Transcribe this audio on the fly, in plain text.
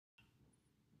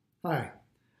Hi,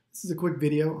 this is a quick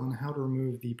video on how to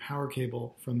remove the power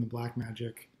cable from the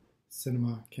Blackmagic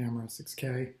Cinema Camera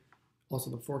 6K,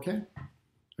 also the 4K.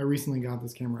 I recently got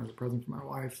this camera as a present for my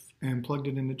wife and plugged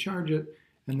it in to charge it,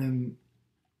 and then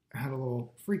I had a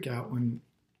little freak out when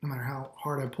no matter how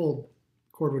hard I pulled,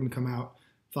 the cord wouldn't come out.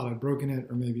 Thought I'd broken it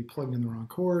or maybe plugged in the wrong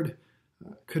cord.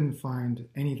 Couldn't find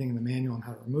anything in the manual on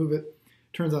how to remove it.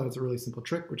 Turns out it's a really simple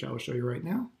trick, which I will show you right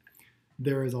now.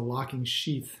 There is a locking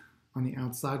sheath on the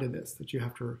outside of this that you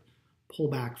have to pull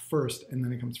back first, and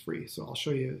then it comes free. So I'll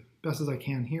show you best as I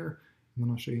can here, and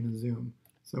then I'll show you in a zoom.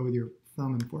 So with your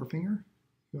thumb and forefinger,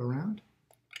 go around,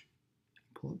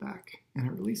 pull it back, and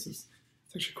it releases.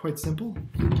 It's actually quite simple.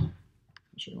 I'll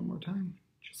show you one more time,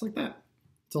 just like that.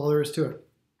 That's all there is to it.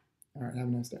 All right, have a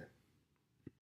nice day.